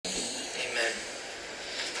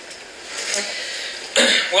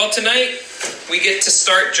Well, tonight we get to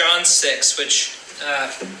start John 6, which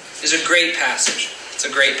is a great passage. It's a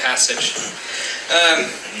great passage.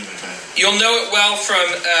 You'll know it well from,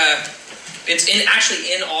 it's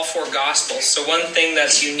actually in all four Gospels. So one thing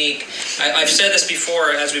that's unique, I've said this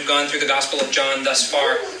before as we've gone through the Gospel of John thus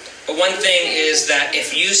far, but one thing is that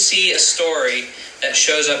if you see a story that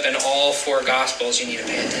shows up in all four Gospels, you need to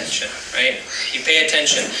pay attention, right? You pay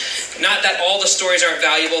attention. Not that all the stories aren't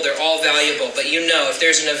valuable, they're all valuable, but you know if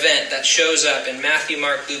there's an event that shows up in Matthew,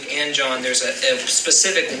 Mark, Luke, and John, there's a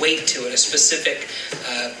specific weight to it, a specific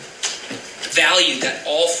value that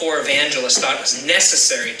all four evangelists thought was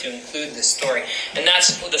necessary to include this story. And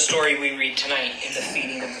that's the story we read tonight in the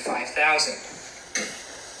feeding of the 5,000.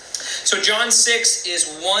 So John 6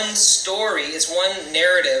 is one story, it's one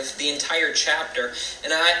narrative, the entire chapter.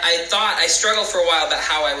 And I struggled for a while about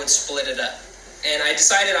how I would split it up. And I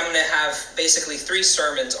decided I'm going to have basically 3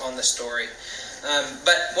 sermons on the story.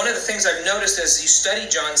 But one of the things I've noticed as you study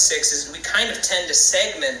John 6 is we kind of tend to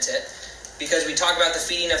segment it, because we talk about the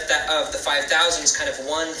feeding of the 5,000 as kind of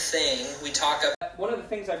one thing. One of the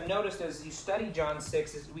things I've noticed as you study John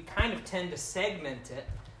 6 is we kind of tend to segment it,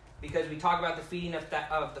 because we talk about the feeding of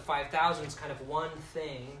the 5,000 as kind of one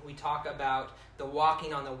thing. We talk about the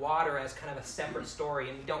walking on the water as kind of a separate story,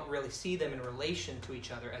 and we don't really see them in relation to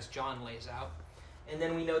each other as John lays out. And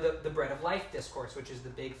then we know the bread of life discourse, which is the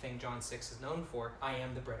big thing John 6 is known for. I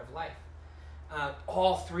am the bread of life.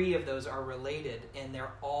 All 3 of those are related, and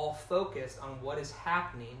they're all focused on what is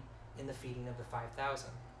happening in the feeding of the 5,000.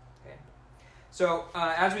 Okay? So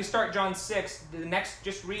as we start John 6,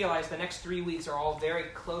 just realize the next 3 weeks are all very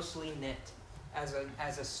closely knit as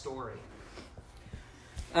a story.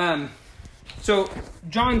 So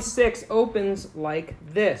John 6 opens like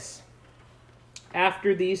this.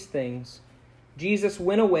 After these things, Jesus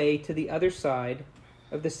went away to the other side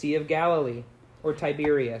of the Sea of Galilee, or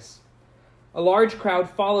Tiberias. A large crowd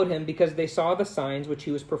followed him because they saw the signs which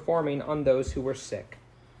he was performing on those who were sick.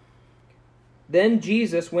 Then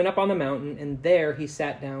Jesus went up on the mountain, and there he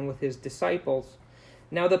sat down with his disciples.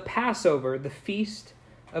 Now the Passover, the feast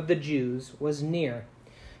of the Jews, was near.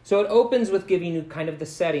 So it opens with giving you kind of the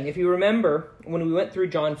setting. If you remember, when we went through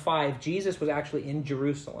John 5, Jesus was actually in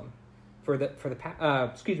Jerusalem for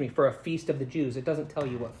a feast of the Jews. It doesn't tell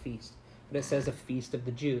you what feast, but it says a feast of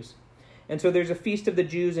the Jews. And so there's a feast of the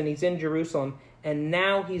Jews, and he's in Jerusalem, and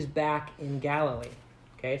now he's back in Galilee.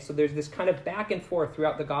 Okay, so there's this kind of back and forth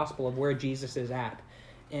throughout the gospel of where Jesus is at.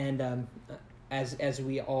 And as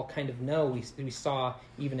we all kind of know, we saw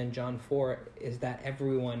even in John 4, is that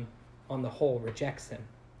everyone on the whole rejects him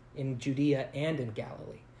in Judea and in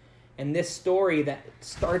Galilee. And this story that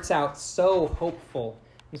starts out so hopeful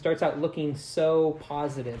and starts out looking so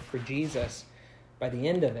positive for Jesus, by the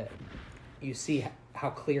end of it, you see how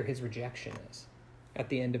clear his rejection is at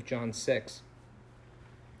the end of John 6.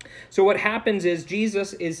 So what happens is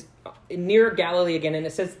Jesus is near Galilee again, and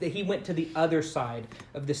it says that he went to the other side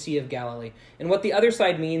of the Sea of Galilee. And what the other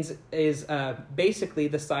side means is basically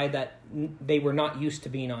the side that they were not used to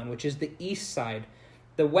being on, which is the east side.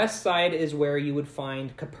 The west side is where you would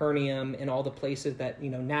find Capernaum and all the places that,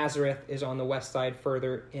 Nazareth is on the west side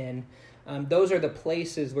further in. Those are the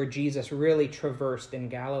places where Jesus really traversed in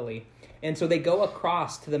Galilee. And so they go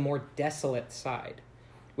across to the more desolate side,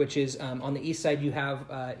 which is on the east side you have,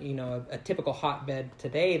 a typical hotbed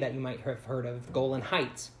today that you might have heard of. Golan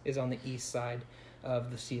Heights is on the east side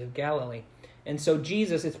of the Sea of Galilee. And so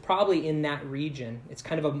Jesus is probably in that region. It's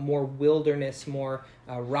kind of a more wilderness, more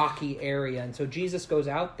rocky area. And so Jesus goes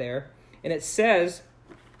out there, and it says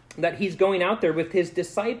that he's going out there with his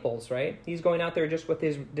disciples, right? He's going out there just with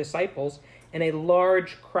his disciples, and a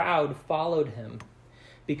large crowd followed him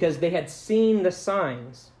because they had seen the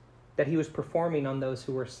signs that he was performing on those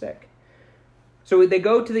who were sick. So they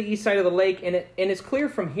go to the east side of the lake, and it's clear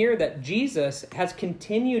from here that Jesus has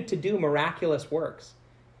continued to do miraculous works,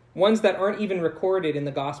 ones that aren't even recorded in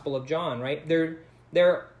the Gospel of John, right?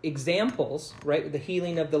 They're examples, right? The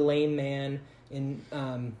healing of the lame man in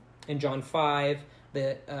John 5,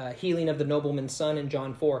 the healing of the nobleman's son in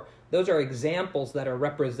John 4. Those are examples that are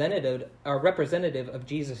representative of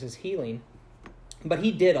Jesus' healing. But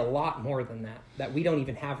he did a lot more than that we don't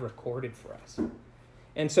even have recorded for us.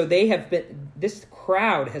 And so this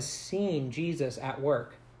crowd has seen Jesus at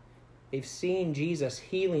work. They've seen Jesus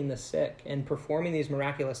healing the sick and performing these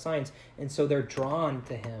miraculous signs. And so they're drawn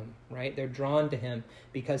to him, right? They're drawn to him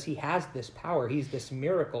because he has this power. He's this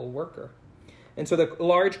miracle worker. And so the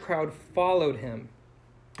large crowd followed him.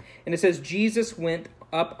 And it says, Jesus went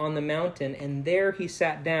up on the mountain, and there he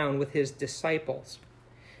sat down with his disciples.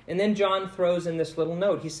 And then John throws in this little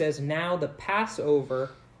note. He says, now the Passover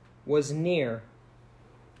was near.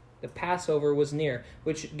 The Passover was near,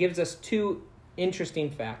 which gives us two interesting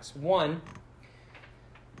facts. One,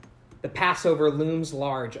 the Passover looms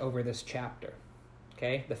large over this chapter.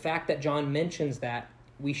 Okay? The fact that John mentions that,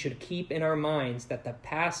 we should keep in our minds that the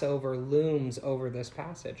Passover looms over this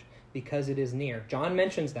passage because it is near. John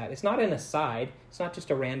mentions that. It's not an aside. It's not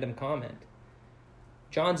just a random comment.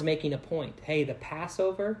 John's making a point. Hey, the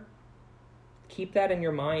Passover, keep that in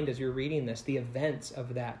your mind as you're reading this, the events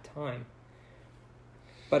of that time.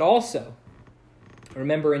 But also,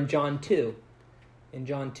 remember in John 2,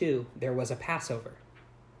 there was a Passover.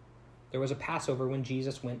 There was a Passover when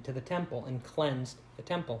Jesus went to the temple and cleansed the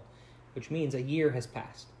temple, which means a year has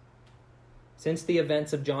passed. Since the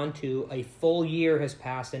events of John 2, a full year has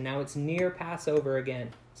passed, and now it's near Passover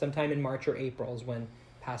again. Sometime in March or April is when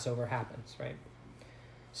Passover happens, right?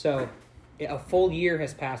 So a full year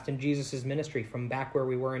has passed in Jesus' ministry from back where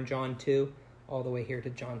we were in John 2 all the way here to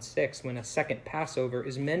John 6 when a second Passover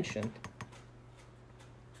is mentioned.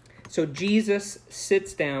 So Jesus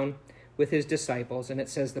sits down with his disciples, and it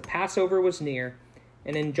says the Passover was near,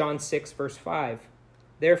 and in John 6, verse 5,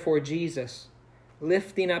 therefore Jesus,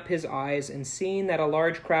 lifting up his eyes and seeing that a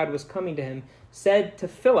large crowd was coming to him, said to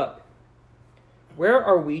Philip, where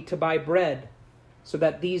are we to buy bread so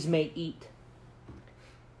that these may eat?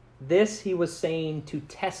 This he was saying to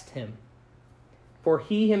test him, for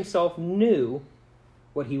he himself knew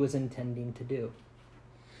what he was intending to do.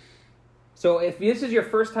 So if this is your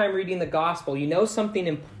first time reading the gospel, you know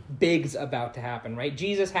something big's about to happen, right?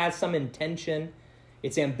 Jesus has some intention.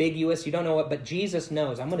 It's ambiguous. You don't know what, but Jesus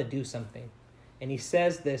knows, I'm going to do something. And he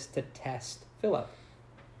says this to test Philip.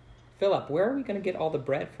 Philip, where are we going to get all the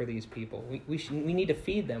bread for these people? We need to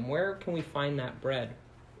feed them. Where can we find that bread?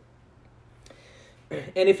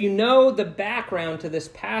 And if you know the background to this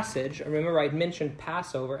passage, remember I mentioned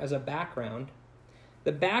Passover as a background.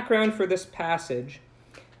 The background for this passage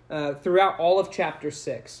throughout all of chapter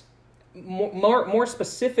 6, more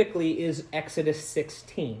specifically is Exodus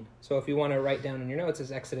 16. So if you want to write down in your notes,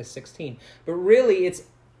 it's Exodus 16. But really, it's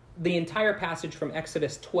the entire passage from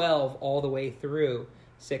Exodus 12 all the way through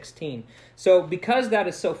 16. So because that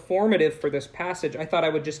is so formative for this passage, I thought I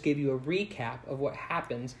would just give you a recap of what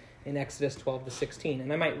happens in Exodus 12 to 16.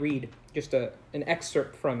 And I might read just an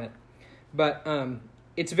excerpt from it. But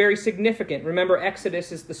it's very significant. Remember,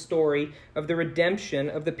 Exodus is the story of the redemption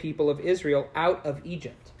of the people of Israel out of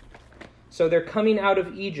Egypt. So they're coming out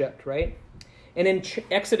of Egypt, right? And in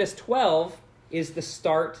Exodus 12 is the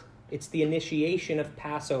start, it's the initiation of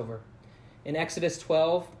Passover. In Exodus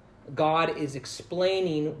 12, God is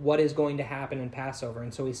explaining what is going to happen in Passover.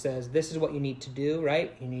 And so he says, this is what you need to do,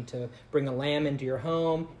 right? You need to bring a lamb into your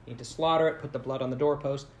home. You need to slaughter it, put the blood on the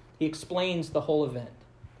doorpost. He explains the whole event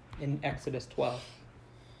in Exodus 12.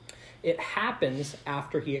 It happens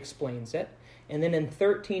after he explains it. And then in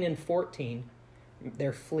 13 and 14,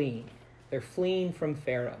 they're fleeing. They're fleeing from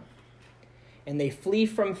Pharaoh. And they flee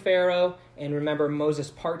from Pharaoh. And remember, Moses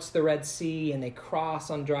parts the Red Sea and they cross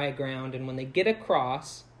on dry ground. And when they get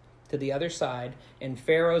across to the other side, and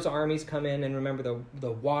Pharaoh's armies come in, and remember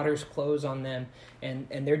the waters close on them, and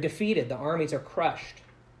they're defeated. The armies are crushed.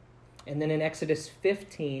 And then in Exodus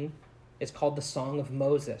 15, it's called the Song of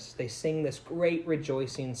Moses. They sing this great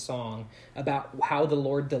rejoicing song about how the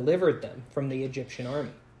Lord delivered them from the Egyptian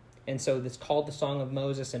army. And so it's called the Song of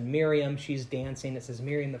Moses, and Miriam, she's dancing. It says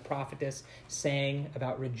Miriam the prophetess sang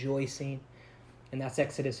about rejoicing, and that's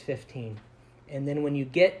Exodus 15. And then when you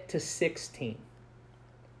get to 16,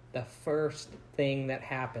 the first thing that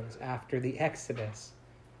happens after the Exodus,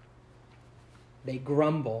 they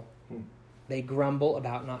grumble. They grumble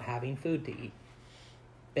about not having food to eat.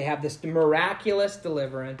 They have this miraculous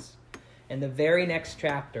deliverance. And the very next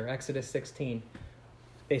chapter, Exodus 16,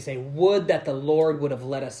 they say, would that the Lord would have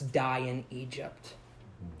let us die in Egypt.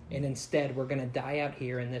 And instead, we're going to die out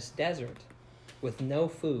here in this desert with no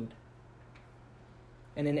food.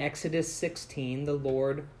 And in Exodus 16, the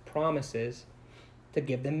Lord promises to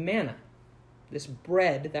give them manna, this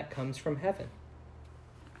bread that comes from heaven.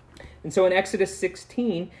 And so in Exodus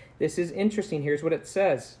 16, this is interesting. Here's what it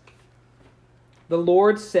says. The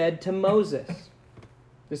Lord said to Moses,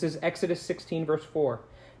 this is Exodus 16, verse 4,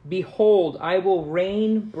 behold, I will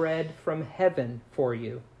rain bread from heaven for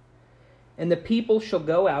you, and the people shall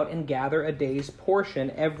go out and gather a day's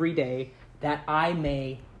portion every day, that I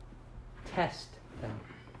may test them.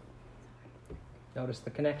 Notice the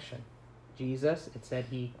connection. Jesus, it said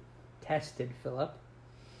he tested Philip.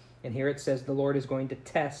 And here it says the Lord is going to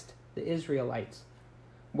test the Israelites,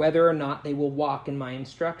 whether or not they will walk in my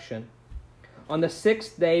instruction. On the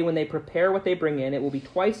 6th day, when they prepare what they bring in, it will be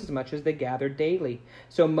twice as much as they gather daily.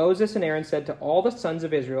 So Moses and Aaron said to all the sons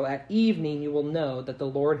of Israel, at evening you will know that the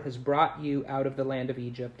Lord has brought you out of the land of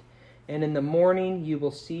Egypt, and in the morning you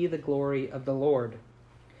will see the glory of the Lord.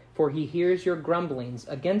 For he hears your grumblings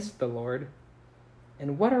against the Lord.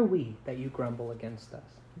 And what are we that you grumble against us?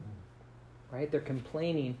 Right? They're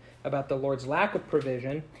complaining about the Lord's lack of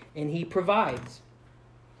provision, and he provides.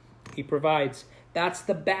 He provides. That's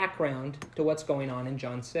the background to what's going on in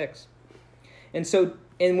John 6.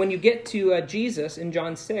 And when you get to Jesus in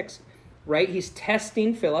John 6, right, he's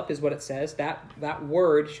testing Philip, is what it says. That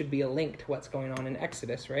word should be a link to what's going on in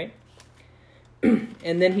Exodus, right?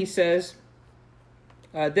 And then he says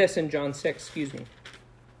this in John 6,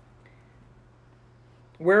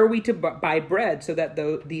 Where are we to buy bread so that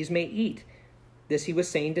these may eat? This he was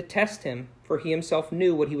saying to test him, for he himself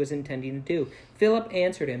knew what he was intending to do. Philip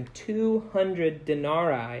answered him, 200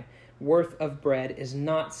 denarii worth of bread is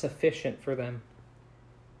not sufficient for them,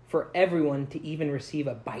 for everyone to even receive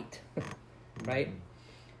a bite. Right?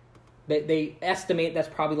 They estimate that's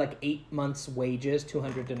probably like 8 months' wages,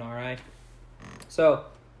 200 denarii. So,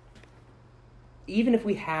 even if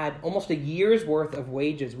we had almost a year's worth of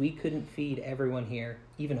wages, we couldn't feed everyone here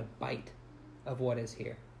even a bite of what is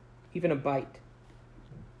here. Even a bite.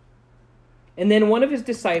 And then one of his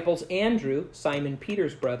disciples, Andrew, Simon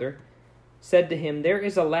Peter's brother, said to him, there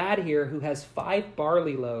is a lad here who has 5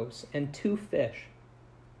 barley loaves and 2 fish.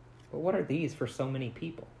 But what are these for so many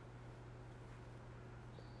people?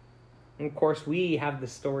 And of course, we have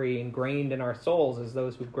this story ingrained in our souls as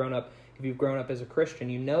those who've grown up. If you've grown up as a Christian,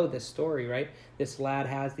 you know this story, right? This lad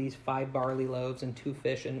has these 5 barley loaves and 2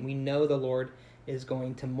 fish, and we know the Lord is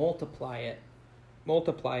going to multiply it.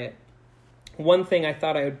 Multiply it. One thing I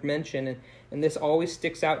thought I would mention, and this always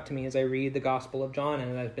sticks out to me as I read the Gospel of John,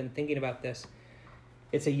 and I've been thinking about this.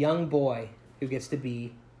 It's a young boy who gets to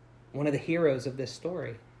be one of the heroes of this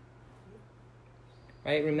story.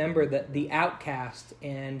 Right? Remember that the outcast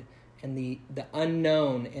and the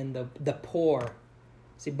unknown and the poor.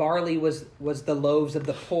 See, barley was the loaves of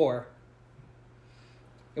the poor.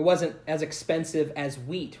 It wasn't as expensive as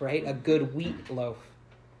wheat, right? A good wheat loaf.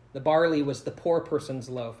 The barley was the poor person's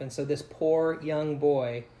loaf. And so this poor young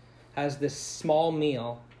boy has this small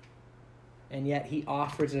meal, and yet he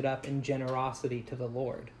offers it up in generosity to the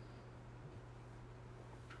Lord.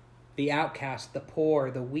 The outcast, the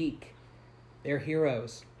poor, the weak, they're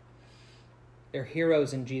heroes. They're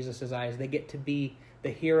heroes in Jesus' eyes. They get to be the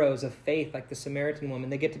heroes of faith, like the Samaritan woman.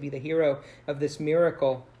 They get to be the hero of this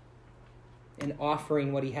miracle in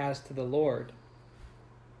offering what he has to the Lord.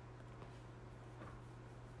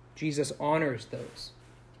 Jesus honors those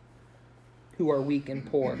who are weak and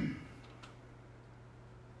poor.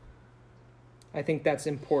 I think that's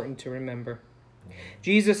important to remember.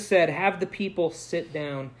 Jesus said, have the people sit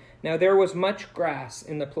down. Now there was much grass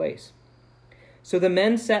in the place. So the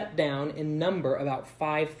men sat down in number about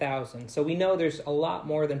 5,000. So we know there's a lot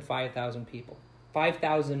more than 5,000 people.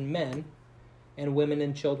 5,000 men and women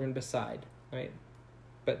and children beside, right?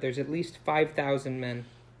 But there's at least 5,000 men.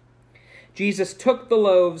 Jesus took the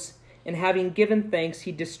loaves, and having given thanks,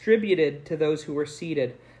 he distributed to those who were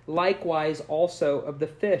seated, likewise also of the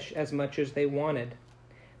fish as much as they wanted.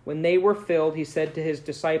 When they were filled, he said to his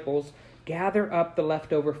disciples, gather up the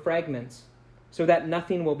leftover fragments, so that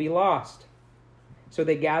nothing will be lost. So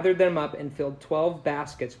they gathered them up and filled 12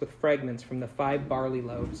 baskets with fragments from the 5 barley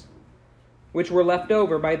loaves, which were left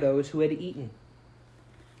over by those who had eaten.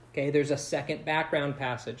 Okay, there's a second background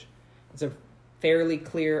passage. It's a fairly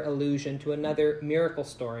clear allusion to another miracle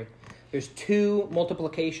story. There's 2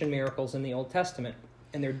 multiplication miracles in the Old Testament,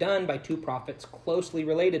 and they're done by 2 prophets closely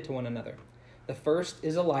related to one another. The first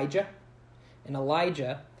is Elijah, and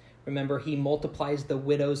Elijah, remember, he multiplies the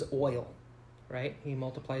widow's oil, right? He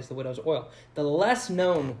multiplies the widow's oil. The less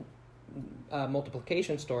known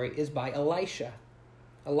multiplication story is by Elisha.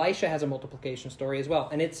 Elisha has a multiplication story as well,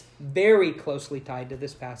 and it's very closely tied to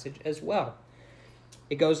this passage as well.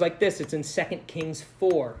 It goes like this. It's in 2 Kings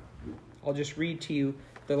 4. I'll just read to you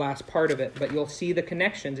the last part of it, but you'll see the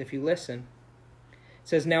connections if you listen. It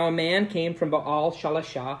says, now a man came from Baal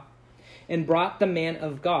Shalishah and brought the man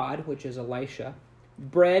of God, which is Elisha,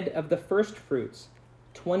 bread of the first fruits,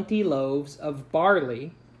 20 loaves of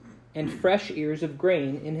barley and fresh ears of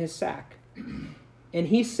grain in his sack. And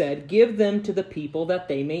he said, give them to the people that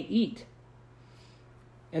they may eat.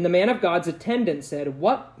 And the man of God's attendant said,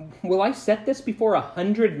 what, will I set this before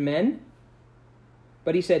 100 men?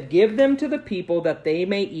 But he said, give them to the people that they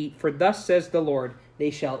may eat, for thus says the Lord, they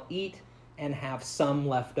shall eat and have some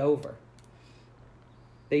left over.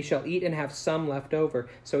 They shall eat and have some left over.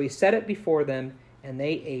 So he set it before them, and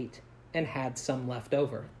they ate and had some left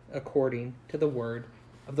over, according to the word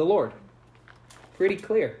of the Lord. Pretty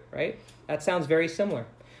clear, right? That sounds very similar.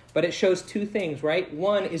 But it shows two things, right?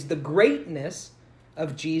 One is the greatness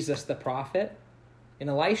of Jesus the prophet. In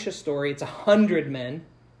Elisha's story, it's 100 men,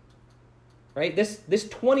 right? This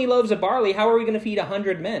 20 loaves of barley, how are we going to feed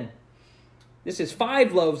 100 men? This is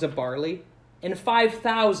 5 loaves of barley and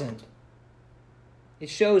 5,000. It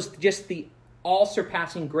shows just the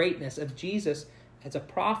all-surpassing greatness of Jesus as a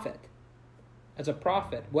prophet. As a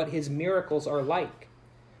prophet, what his miracles are like.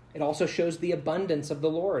 It also shows the abundance of the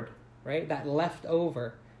Lord, right? That left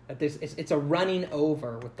over. That it's a running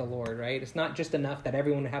over with the Lord, right? It's not just enough that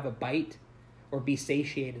everyone would have a bite or be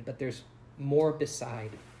satiated, but there's more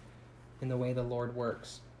beside in the way the Lord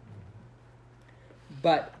works.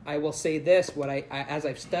 But I will say this, as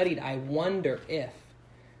I've studied, I wonder if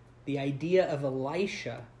the idea of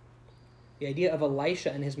Elisha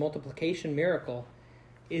and his multiplication miracle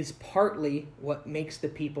is partly what makes the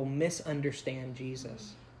people misunderstand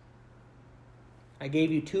Jesus. I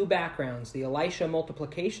gave you 2 backgrounds, the Elisha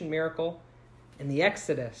multiplication miracle and the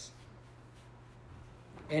Exodus.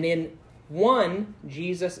 And in one,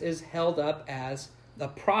 Jesus is held up as the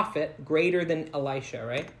prophet greater than Elisha,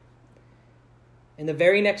 right? And the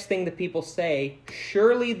very next thing the people say,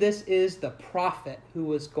 surely this is the prophet who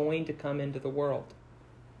was going to come into the world.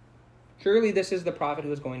 Surely this is the prophet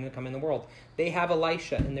who is going to come in the world. They have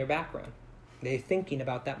Elisha in their background. They're thinking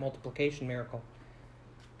about that multiplication miracle.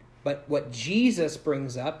 But what Jesus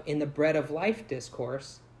brings up in the bread of life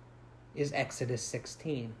discourse is Exodus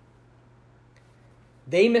 16.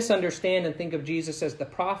 They misunderstand and think of Jesus as the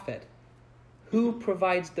prophet who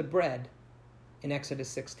provides the bread in Exodus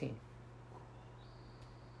 16.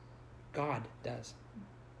 God does.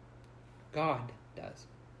 God does.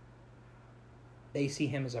 They see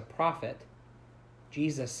him as a prophet.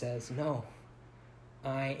 Jesus says, no,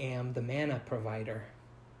 I am the manna provider.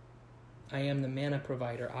 I am the manna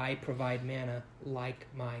provider. I provide manna like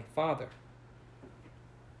my Father.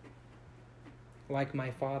 Like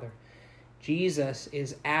my Father. Jesus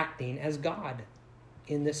is acting as God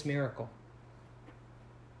in this miracle,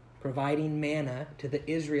 providing manna to the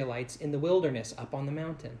Israelites in the wilderness, up on the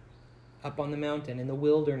mountain. Up on the mountain in the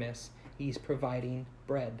wilderness, he's providing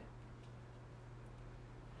bread.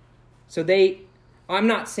 So I'm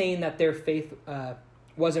not saying that their faith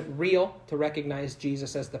wasn't real to recognize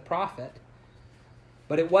Jesus as the prophet,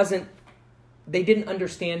 but they didn't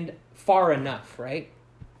understand far enough, right?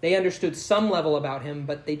 They understood some level about him,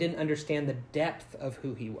 but they didn't understand the depth of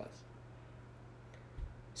who he was.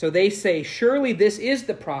 So they say, surely this is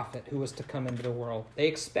the prophet who was to come into the world. They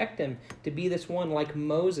expect him to be this one like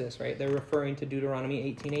Moses, right? They're referring to Deuteronomy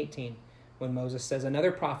 18:18, when Moses says,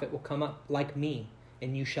 another prophet will come up like me,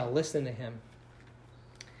 and you shall listen to him.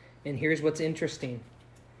 And here's what's interesting.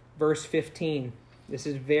 Verse 15. This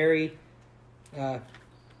is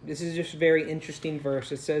just a very interesting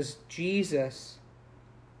verse. It says, Jesus,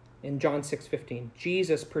 in John 6:15,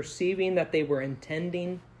 Jesus, perceiving that they were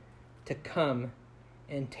intending to come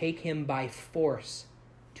and take him by force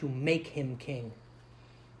to make him king,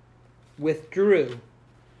 withdrew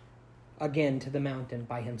again to the mountain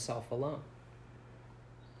by himself alone.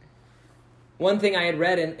 One thing I had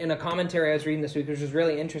read in a commentary I was reading this week, which was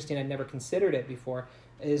really interesting, I'd never considered it before,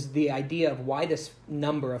 is the idea of why this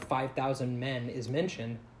number of 5,000 men is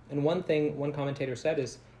mentioned. And one thing one commentator said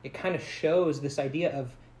is it kind of shows this idea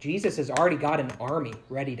of Jesus has already got an army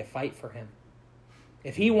ready to fight for him.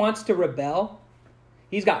 If he wants to rebel,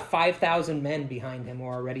 he's got 5,000 men behind him who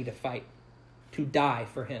are ready to fight, to die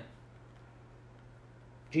for him.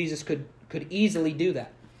 Jesus could easily do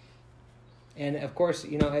that. And of course,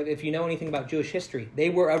 if you know anything about Jewish history, they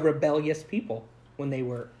were a rebellious people when they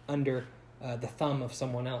were under the thumb of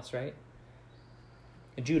someone else, right?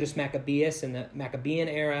 Judas Maccabeus in the Maccabean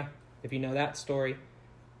era, if you know that story.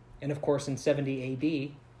 And of course, in 70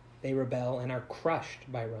 AD, they rebel and are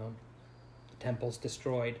crushed by Rome. The temple's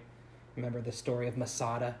destroyed. Remember the story of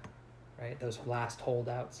Masada, right? Those last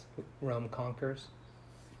holdouts Rome conquers.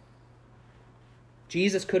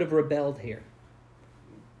 Jesus could have rebelled here.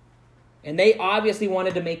 And they obviously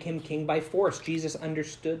wanted to make him king by force. Jesus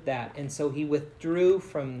understood that, and so he withdrew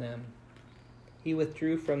from them. He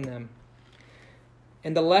withdrew from them.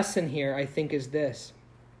 And the lesson here, I think, is this.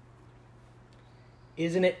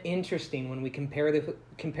 Isn't it interesting when we compare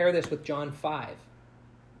this with John 5?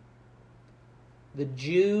 The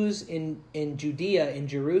Jews in Judea, in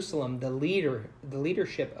Jerusalem, the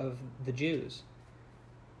leadership of the Jews.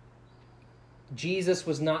 Jesus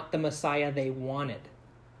was not the Messiah they wanted.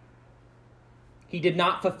 He did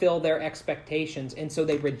not fulfill their expectations, and so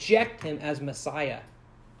they reject him as Messiah.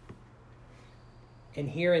 And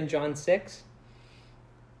here in John 6,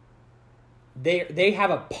 they have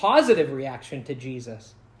a positive reaction to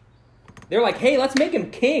Jesus. They're like, hey, let's make him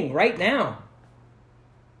king right now.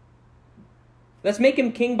 Let's make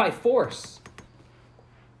him king by force.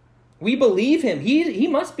 We believe him. He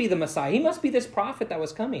must be the Messiah. He must be this prophet that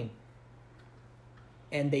was coming.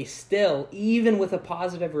 And they still, even with a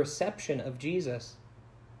positive reception of Jesus,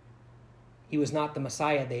 he was not the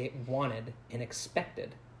Messiah they wanted and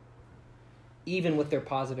expected, even with their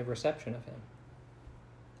positive reception of him.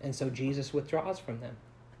 And so Jesus withdraws from them.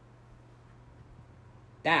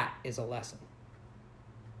 That is a lesson.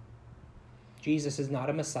 Jesus is not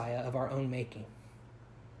a Messiah of our own making.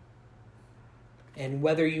 And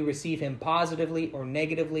whether you receive him positively or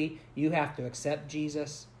negatively, you have to accept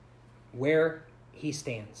Jesus where he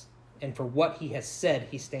stands and for what he has said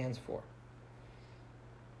he stands for.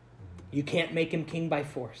 You can't make him king by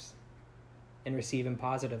force and receive him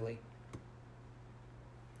positively.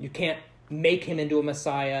 You can't make him into a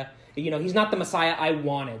Messiah. He's not the Messiah I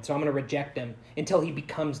wanted, so I'm going to reject him until he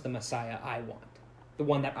becomes the Messiah I want, the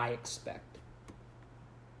one that I expect.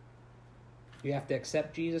 You have to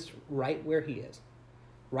accept Jesus right where he is,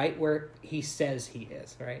 right where he says he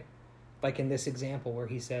is, right? Like in this example where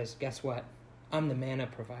he says, guess what? I'm the manna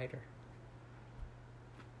provider.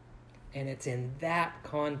 And it's in that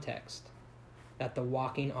context that the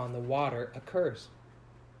walking on the water occurs.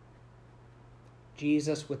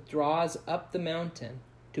 Jesus withdraws up the mountain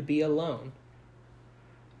to be alone,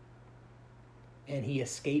 and he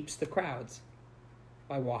escapes the crowds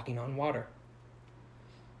by walking on water.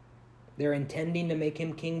 They're intending to make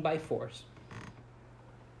him king by force.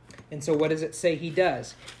 And so what does it say he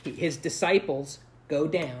does? His disciples go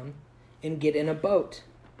down and get in a boat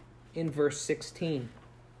in verse 16.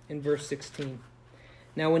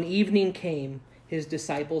 Now when evening came, his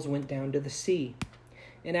disciples went down to the sea.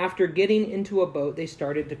 And after getting into a boat, they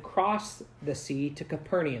started to cross the sea to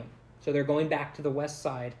Capernaum. So they're going back to the west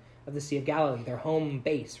side of the Sea of Galilee, their home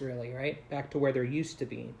base, really, right? Back to where they're used to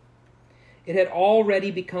being. It had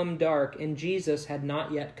already become dark, and Jesus had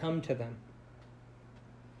not yet come to them.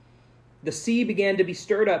 The sea began to be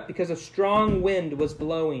stirred up because a strong wind was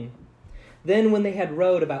blowing. Then when they had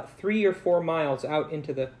rowed about 3 or 4 miles out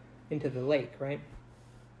into the lake, right?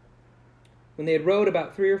 When they had rowed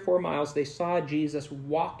about 3 or 4 miles, they saw Jesus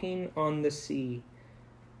walking on the sea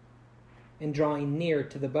and drawing near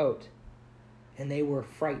to the boat, and they were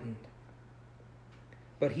frightened.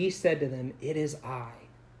 But he said to them, "It is I.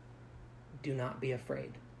 Do not be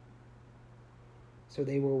afraid." So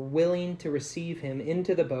they were willing to receive him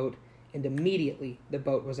into the boat, and immediately the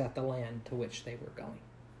boat was at the land to which they were going.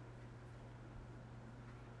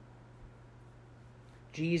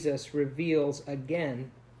 Jesus reveals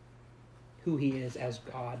again who he is as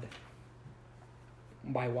God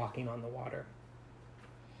by walking on the water,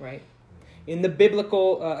 right? In the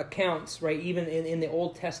biblical accounts, right, even in the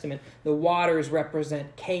Old Testament, the waters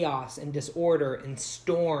represent chaos and disorder and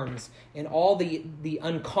storms and all the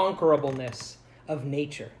unconquerableness of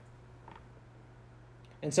nature.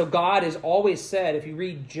 And so God is always said, if you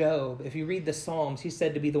read Job, if you read the Psalms, he's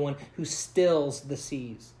said to be the one who stills the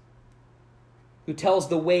seas, who tells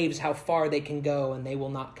the waves how far they can go and they will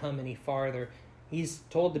not come any farther. He's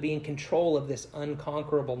told to be in control of this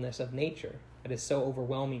unconquerableness of nature that is so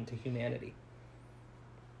overwhelming to humanity.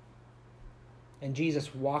 And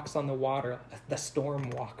Jesus walks on the water, the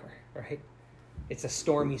storm walker, right? It's a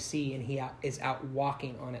stormy sea and he is out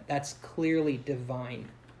walking on it. That's clearly divine.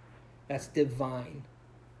 That's divine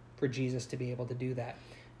for Jesus to be able to do that.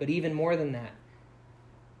 But even more than that,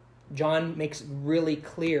 John makes really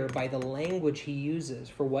clear by the language he uses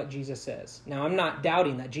for what Jesus says. Now, I'm not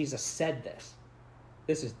doubting that Jesus said this.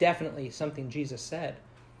 This is definitely something Jesus said.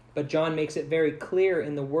 But John makes it very clear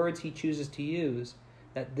in the words he chooses to use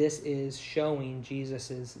that this is showing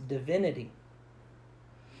Jesus' divinity.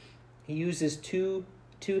 He uses two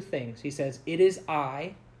things. He says, "It is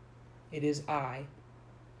I." It is I.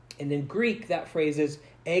 And in Greek, that phrase is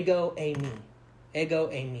ego eimi. Ego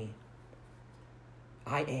eimi.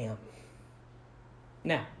 I am.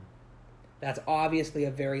 Now, that's obviously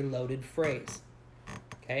a very loaded phrase.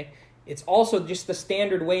 Okay? It's also just the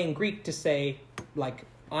standard way in Greek to say, like,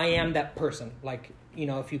 I am that person. Like,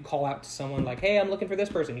 if you call out to someone like, hey, I'm looking for this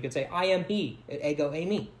person, you could say, I am he. Ego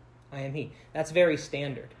eimi. I am he. That's very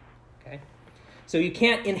standard. Okay? So you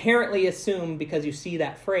can't inherently assume because you see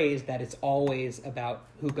that phrase that it's always about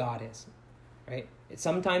who God is. Right?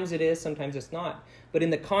 Sometimes it is, sometimes it's not. But in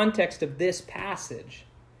the context of this passage,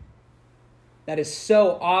 that is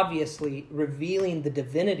so obviously revealing the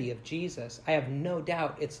divinity of Jesus, I have no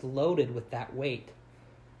doubt it's loaded with that weight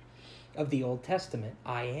of the Old Testament.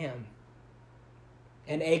 I am.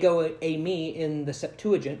 And ego eimi in the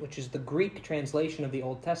Septuagint, which is the Greek translation of the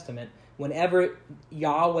Old Testament, whenever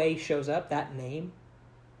Yahweh shows up, that name,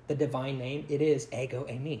 the divine name, it is ego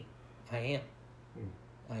eimi. I am.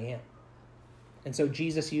 I am. And so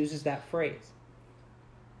Jesus uses that phrase.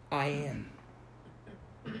 I am.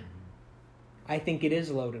 I think it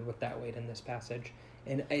is loaded with that weight in this passage.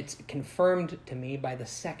 And it's confirmed to me by the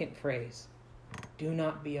second phrase. Do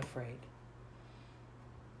not be afraid.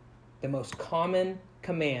 The most common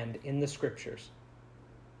command in the Scriptures.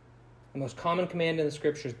 The most common command in the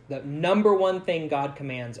Scriptures. The number one thing God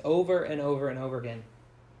commands over and over and over again.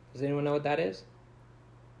 Does anyone know what that is?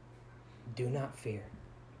 Do not fear.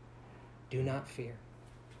 Do not fear.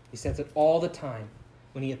 He says it all the time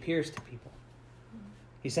when he appears to people.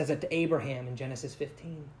 He says it to Abraham in Genesis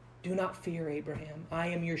 15. Do not fear, Abraham. I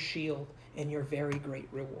am your shield and your very great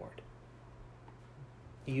reward.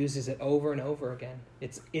 He uses it over and over again.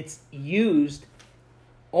 It's used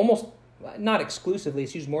almost, not exclusively,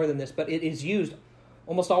 it's used more than this, but it is used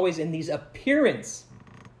almost always in these appearance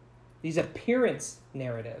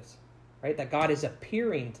narratives, right? That God is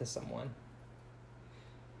appearing to someone.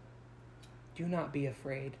 Do not be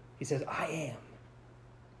afraid. He says, I am.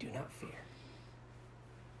 Do not fear.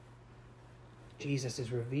 Jesus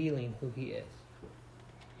is revealing who he is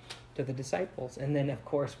to the disciples. And then, of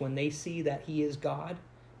course, when they see that he is God,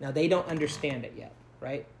 now they don't understand it yet,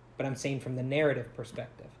 right? But I'm saying from the narrative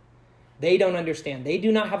perspective. They don't understand. They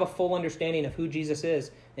do not have a full understanding of who Jesus is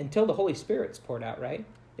until the Holy Spirit's poured out, right?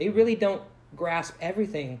 They really don't grasp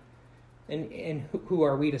everything. And who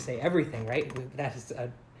are we to say everything, right? That is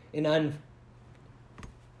an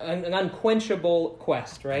unquenchable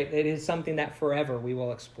quest, right? It is something that forever we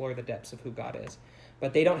will explore the depths of who God is.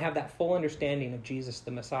 But they don't have that full understanding of Jesus the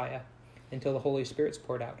Messiah until the Holy Spirit's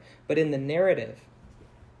poured out. But in the narrative,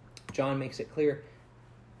 John makes it clear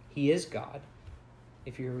he is God,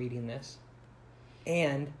 if you're reading this.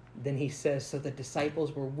 And then he says, so the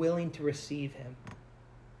disciples were willing to receive him.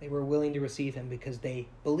 They were willing to receive him because they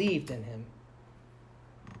believed in him.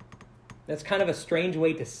 That's kind of a strange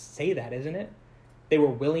way to say that, isn't it? They were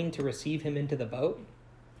willing to receive him into the boat.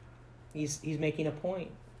 He's making a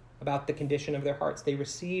point about the condition of their hearts. They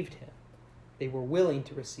received him. They were willing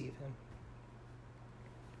to receive him.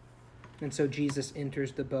 And so Jesus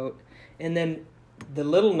enters the boat. And then the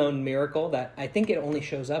little-known miracle that I think it only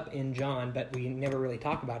shows up in John, but we never really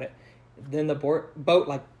talk about it. Then the boat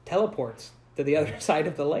like teleports to the other side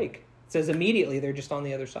of the lake. It says immediately they're just on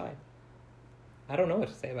the other side. I don't know what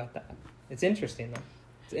to say about that. It's interesting, though.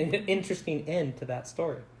 It's an interesting end to that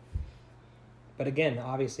story. But again,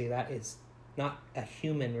 obviously that is not a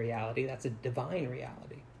human reality. That's a divine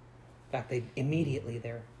reality. In fact,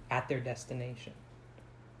 they're at their destination.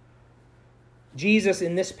 Jesus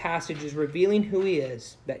in this passage is revealing who he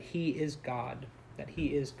is, that he is God. That he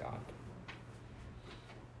is God.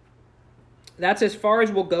 That's as far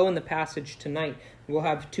as we'll go in the passage tonight. We'll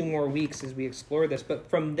have 2 more weeks as we explore this. But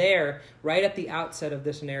from there, right at the outset of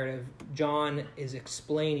this narrative, John is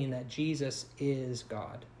explaining that Jesus is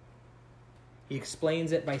God. He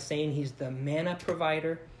explains it by saying he's the manna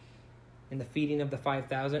provider in the feeding of the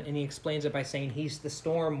 5,000, and he explains it by saying he's the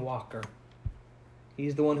storm walker.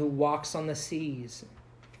 He's the one who walks on the seas.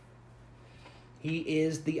 He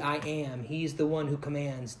is the I am. He's the one who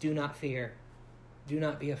commands, do not fear. Do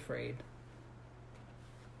not be afraid.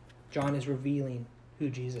 John is revealing who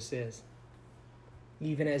Jesus is,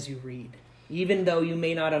 even as you read, even though you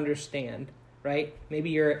may not understand, right? Maybe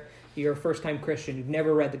you're a first-time Christian. You've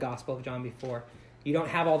never read the Gospel of John before. You don't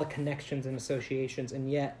have all the connections and associations, and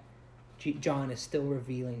yet John is still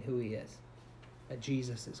revealing who he is, that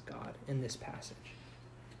Jesus is God in this passage.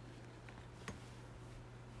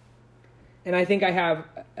 And I think I have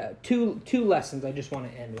two lessons I just want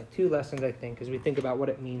to end with. 2 lessons, I think, as we think about what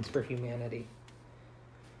it means for humanity.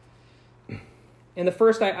 And the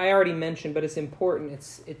first I already mentioned, but it's important.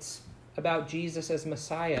 It's about Jesus as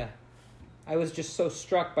Messiah. I was just so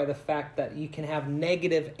struck by the fact that you can have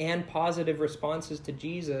negative and positive responses to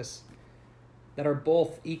Jesus that are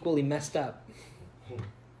both equally messed up.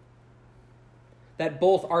 That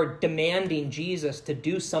both are demanding Jesus to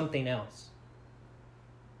do something else.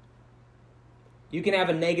 You can have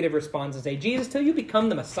a negative response and say, Jesus, till you become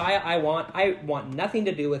the Messiah I want nothing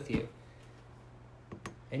to do with you.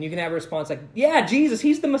 And you can have a response like, yeah, Jesus,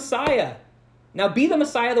 he's the Messiah. Now be the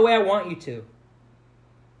Messiah the way I want you to.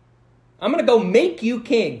 I'm going to go make you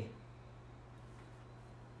king.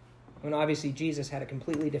 And obviously Jesus had a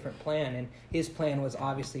completely different plan, and his plan was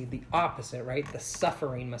obviously the opposite, right? The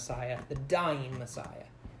suffering Messiah, the dying Messiah,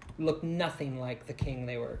 who looked nothing like the king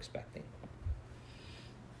they were expecting.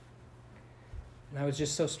 And I was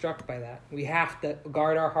just so struck by that. We have to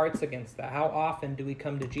guard our hearts against that. How often do we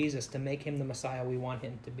come to Jesus to make him the Messiah we want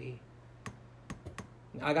him to be?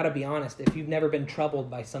 I got to be honest, if you've never been troubled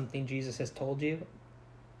by something Jesus has told you,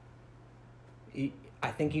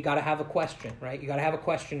 I think you got to have a question, right? You got to have a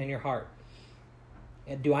question in your heart.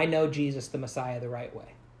 And do I know Jesus the Messiah the right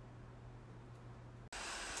way?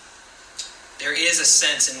 There is a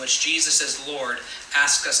sense in which Jesus as Lord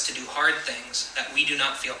asks us to do hard things that we do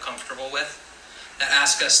not feel comfortable with, that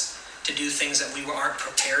ask us to do things that we aren't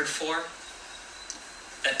prepared for,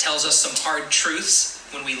 that tells us some hard truths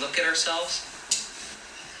when we look at ourselves.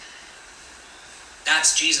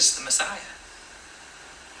 That's Jesus the Messiah.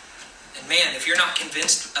 And man, if you're not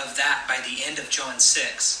convinced of that by the end of John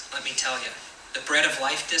 6, let me tell you, the bread of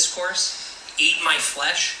life discourse, eat my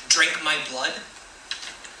flesh, drink my blood.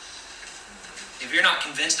 If you're not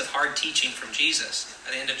convinced of hard teaching from Jesus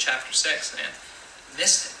at the end of chapter 6, man, you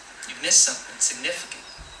missed it. You missed something significant.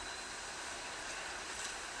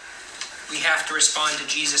 We have to respond to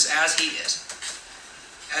Jesus as he is,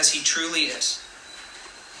 as he truly is.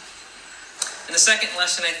 And the second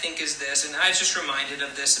lesson, I think, is this, and I was just reminded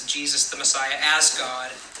of this, of Jesus the Messiah as God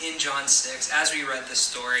in John 6, as we read this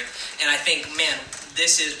story. And I think, man,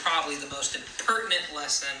 this is probably the most pertinent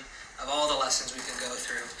lesson of all the lessons we could go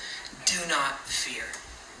through. Do not fear.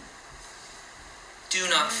 Do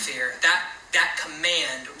not fear. That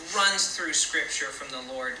command runs through Scripture from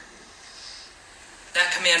the Lord.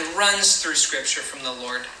 That command runs through Scripture from the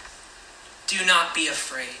Lord. Do not be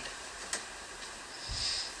afraid.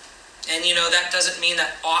 And you know, that doesn't mean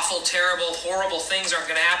that awful, terrible, horrible things aren't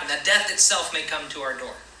going to happen. That death itself may come to our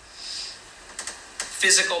door.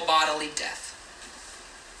 Physical, bodily death.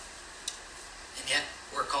 And yet,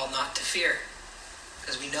 we're called not to fear.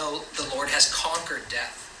 Because we know the Lord has conquered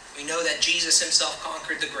death. We know that Jesus himself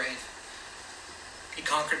conquered the grave. He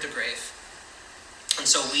conquered the grave. And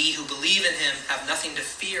so we who believe in him have nothing to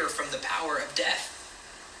fear from the power of death,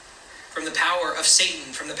 from the power of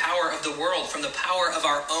Satan, from the power of the world, from the power of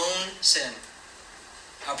our own sin,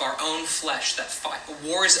 of our own flesh that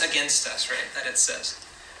wars against us, right? That it says.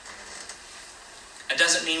 It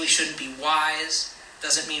doesn't mean we shouldn't be wise. It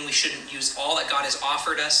doesn't mean we shouldn't use all that God has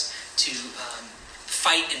offered us to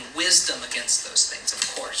fight in wisdom against those things.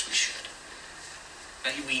 Of course we should.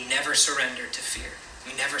 But we never surrender to fear.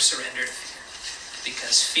 We never surrender to fear.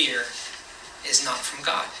 Because fear is not from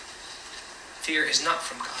God. Fear is not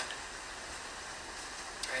from God.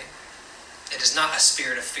 Right? It is not a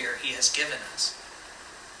spirit of fear he has given us.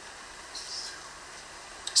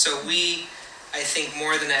 So we, I think,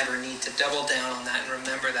 more than ever need to double down on that and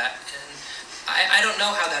remember that. And I don't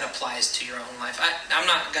know how that applies to your own life. I'm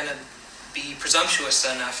not going to be presumptuous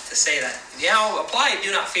enough to say that, I'll apply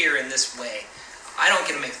do not fear in this way. I don't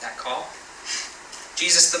get to make that call.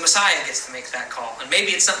 Jesus the Messiah gets to make that call. And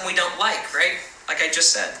maybe it's something we don't like, right? Like I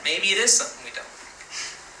just said. Maybe it is something we don't like.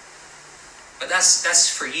 But that's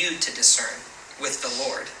for you to discern with the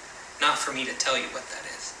Lord, not for me to tell you what that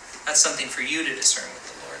is. That's something for you to discern with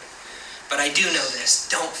the Lord. But I do know this.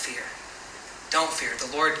 Don't fear. Don't fear.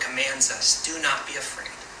 The Lord commands us. Do not be afraid.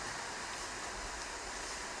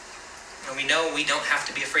 And we know we don't have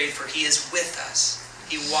to be afraid, for he is with us.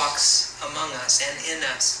 He walks among us and in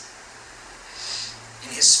us. In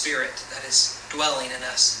his Spirit that is dwelling in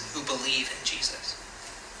us who believe in Jesus.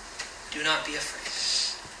 Do not be afraid.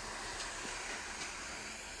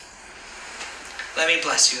 Let me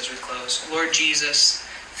bless you as we close. Lord Jesus,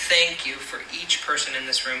 thank you for each person in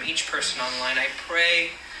this room, each person online. I pray,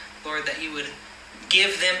 Lord, that you would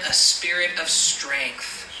give them a spirit of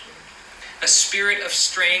strength. A spirit of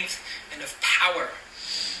strength and of power.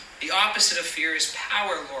 The opposite of fear is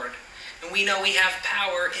power, Lord. And we know we have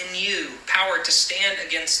power in you. Power to stand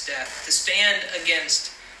against death. To stand against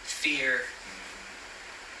fear.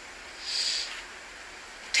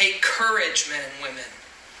 Take courage, men and women.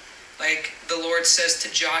 Like the Lord says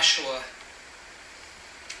to Joshua.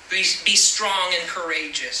 Be strong and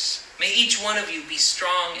courageous. May each one of you be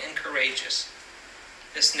strong and courageous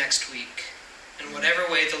this next week. In whatever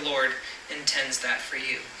way the Lord intends that for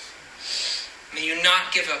you. May you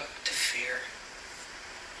not give up to fear.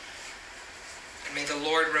 And may the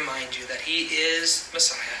Lord remind you that he is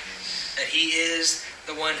Messiah, that he is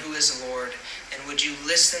the one who is Lord. And would you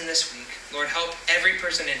listen this week? Lord, help every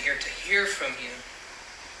person in here to hear from you.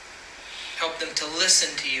 Help them to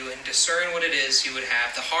listen to you and discern what it is you would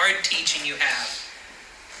have, the hard teaching you have.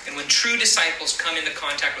 And when true disciples come into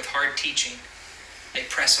contact with hard teaching, they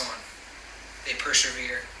press on, they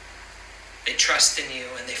persevere, they trust in you,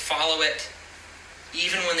 and they follow it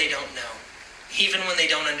even when they don't know, even when they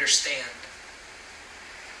don't understand.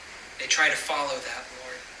 They try to follow that,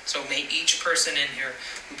 Lord, So may each person in here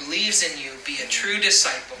who believes in you be a true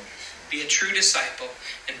disciple. Be a true disciple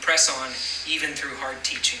and press on even through hard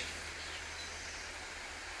teaching.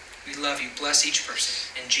 We love you. Bless each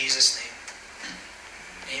person. In Jesus'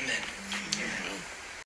 name. Amen.